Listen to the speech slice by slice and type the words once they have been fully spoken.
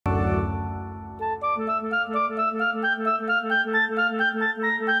Good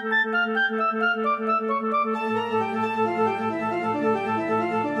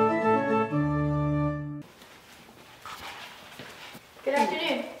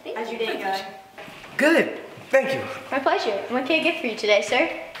afternoon. How's your day going? Good, thank you. My pleasure. What can I get for you today, sir?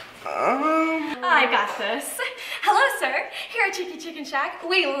 I got this. Hello, sir. Here at Cheeky Chicken Shack,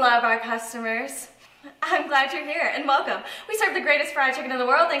 we love our customers. I'm glad you're here, and welcome. We serve the greatest fried chicken in the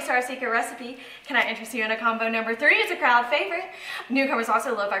world thanks to our secret recipe. Can I interest you in a combo number 3? It's a crowd favorite. Newcomers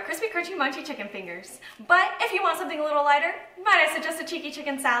also love our crispy, crunchy, munchy chicken fingers. But if you want something a little lighter, might I suggest a cheeky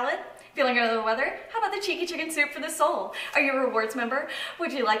chicken salad? Feeling under the weather? How about the cheeky chicken soup for the soul? Are you a rewards member?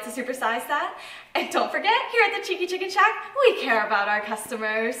 Would you like to supersize that? And don't forget, here at the Cheeky Chicken Shack, we care about our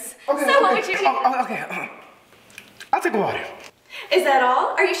customers. Okay, what would you... I'll take a water. Is that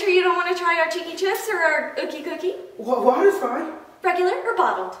all? Are you sure you don't want to try our cheeky chips or our ookie cookie? Water's fine. Regular or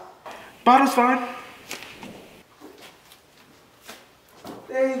bottled? Bottle's fine.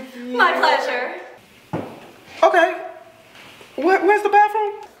 Thank you. My pleasure. Okay. Where's the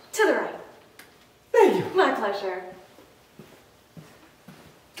bathroom? To the right. Thank you. My pleasure.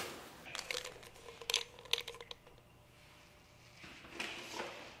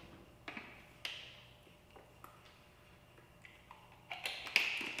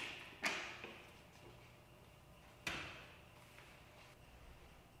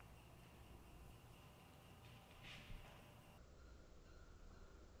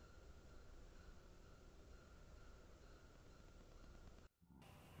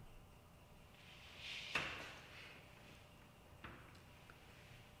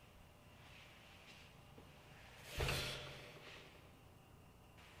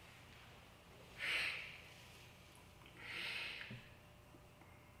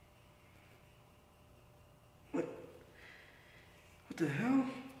 What the hell?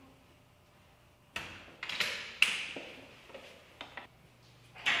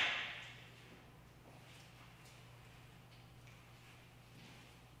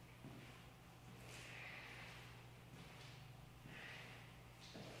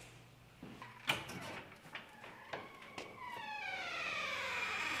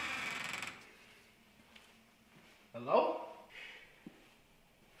 Hello?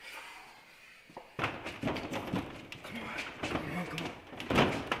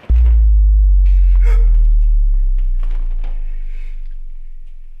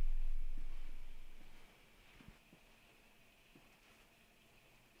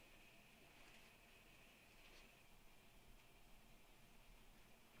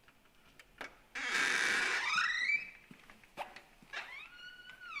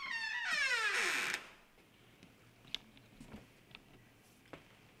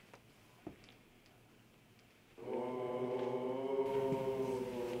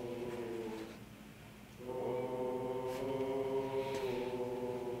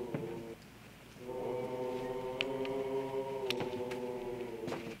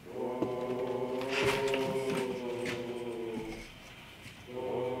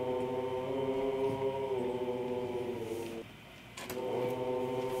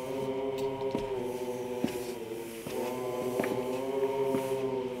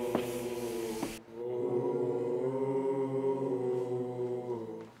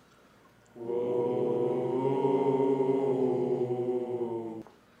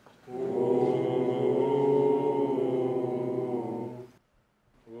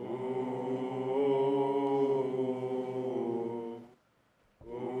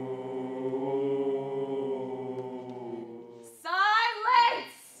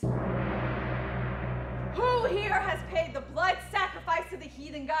 The blood sacrifice to the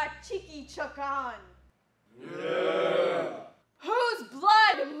heathen god Cheeky Chakan. Yeah. Whose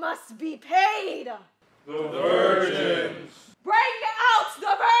blood must be paid? The virgins. Bring out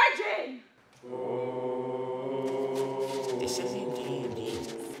the virgin. This isn't D&D.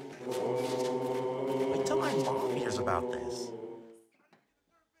 Wait till my mom hears about this.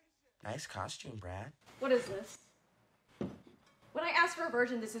 Nice costume, Brad. What is this? When I asked for a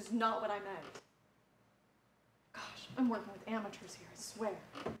virgin, this is not what I meant. Gosh, I'm working with amateurs here, I swear.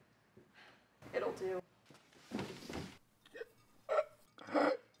 It'll do.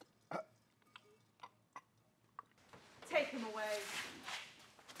 Take him away.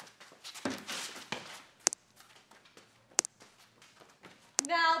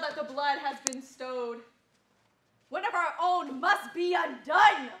 Now that the blood has been stowed, one of our own must be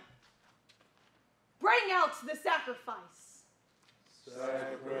undone. Bring out the sacrifice.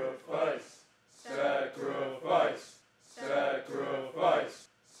 Sacrifice. Sacrifice. Sacrifice.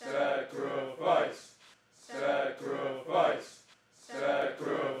 Sacrifice. Sacrifice.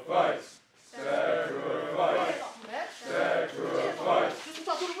 Sacrifice. Sacrifice.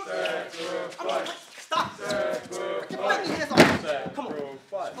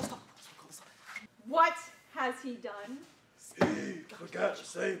 forgot to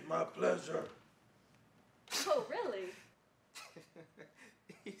save my pleasure. Oh, really?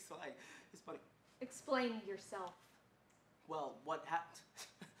 He's like, it's funny. Explain yourself. Well, what happened?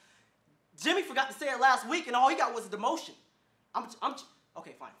 Jimmy forgot to say it last week, and all he got was a demotion.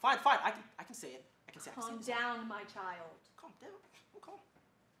 Okay, fine. I can say it. Calm down, my child. Calm down. I'm calm.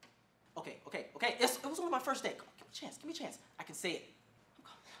 Okay. It was only my first day. Give me a chance. I can say it.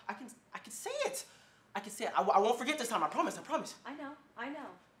 I can say it. I won't forget this time. I promise. I know.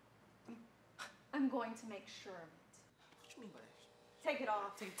 I'm going to make sure of it. What you mean by that? Take it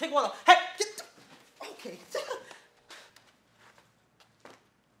off. Take what off? Hey! Okay.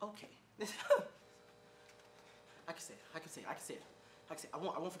 Okay. I can say it. I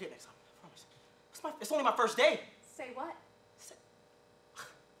won't forget next time. I promise. It's only my first day. Say what?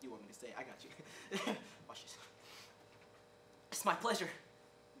 You want me to say it? I got you. Watch this. It's my pleasure.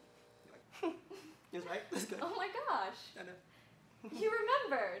 You're like, that's right. That's good. Oh my gosh. I know. You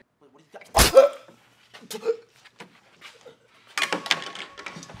remembered. What do you got?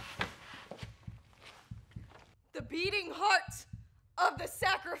 The beating heart of the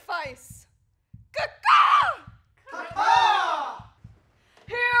sacrifice. Caw-caw!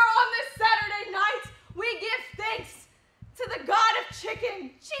 Here on this Saturday night, we give thanks to the god of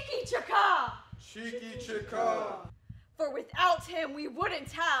chicken, Cheeky Chaka. Cheeky chicka. For without him, we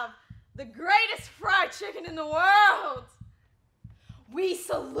wouldn't have the greatest fried chicken in the world. We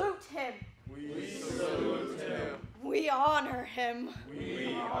salute him. We salute him. We honor him.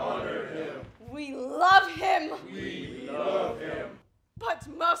 We honor him. We love him. We love him. But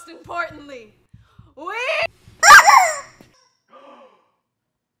most importantly, we...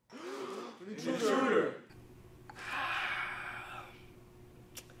 Intruder.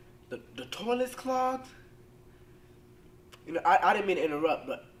 The toilet's clogged? You know, I didn't mean to interrupt,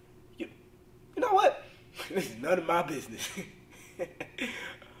 but you know what? This is none of my business. I'm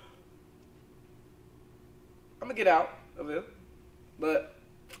gonna get out of it, but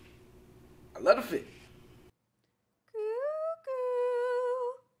I let it fit.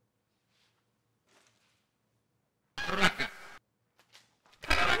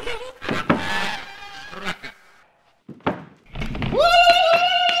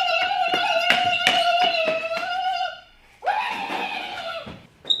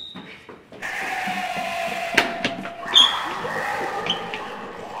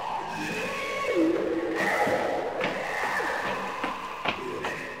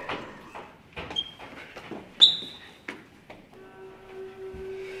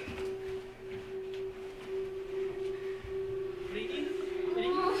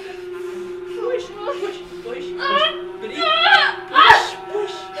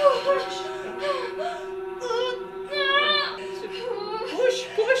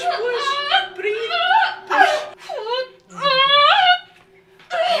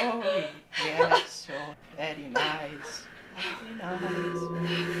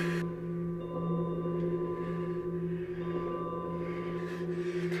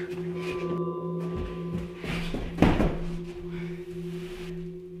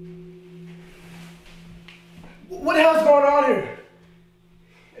 What the hell's going on here?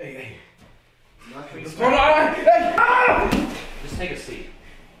 Hey. What's going on? Hey! Ah! Just take a seat.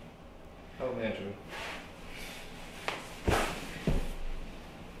 Oh, Andrew.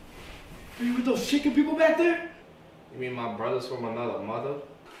 Are you with those chicken people back there? You mean my brothers from another mother?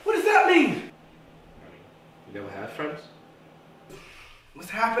 What does that mean? You never had friends? What's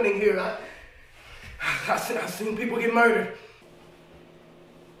happening here? I've seen people get murdered.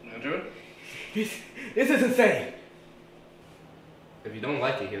 Andrew? This is insane. If you don't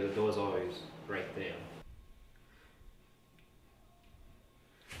like it here, the door's always right there.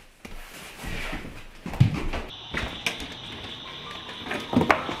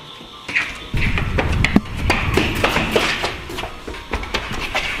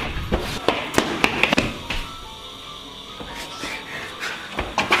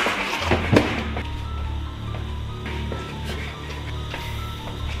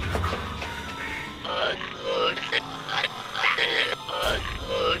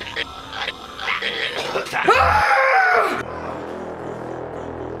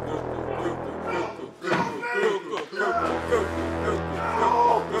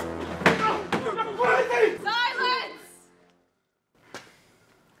 Silence!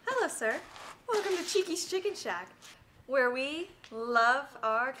 Hello, sir. Welcome to Cheeky's Chicken Shack, where we love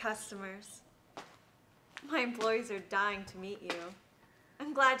our customers. My employees are dying to meet you.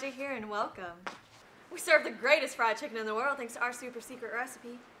 I'm glad you're here and welcome. We serve the greatest fried chicken in the world thanks to our super secret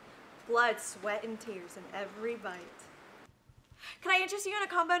recipe. Blood, sweat, and tears in every bite. Can I interest you in a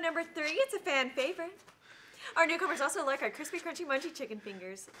combo number 3? It's a fan favorite. Our newcomers also like our crispy, crunchy, munchy chicken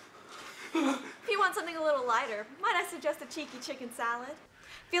fingers. If you want something a little lighter, might I suggest a cheeky chicken salad?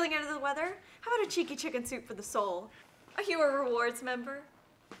 Feeling under the weather? How about a cheeky chicken soup for the soul? Are you a rewards member?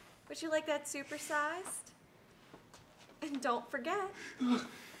 Would you like that supersized? And don't forget,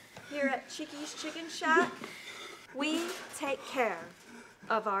 here at Cheeky's Chicken Shack, we take care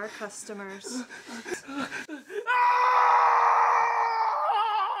of our customers.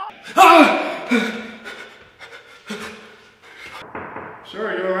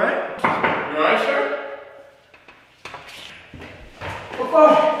 Sir, you alright? You alright, sir?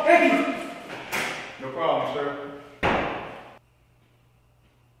 Oh, thank you. No problem, sir.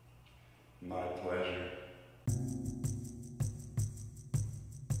 My pleasure.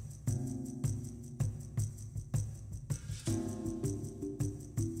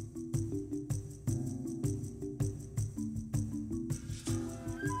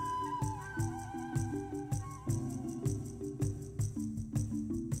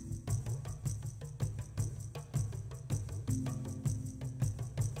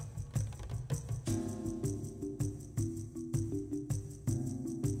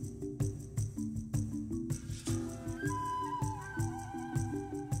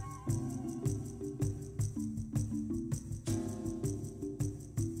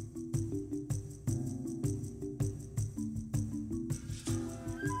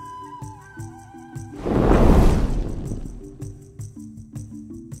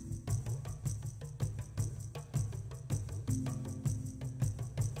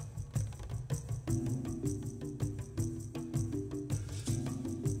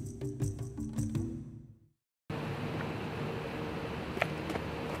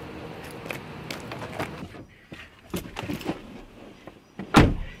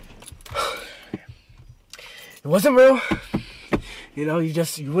 It wasn't real. You know,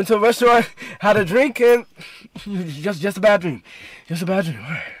 you went to a restaurant, had a drink, and just a bad dream. Just a bad dream. All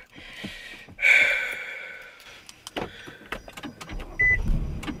right.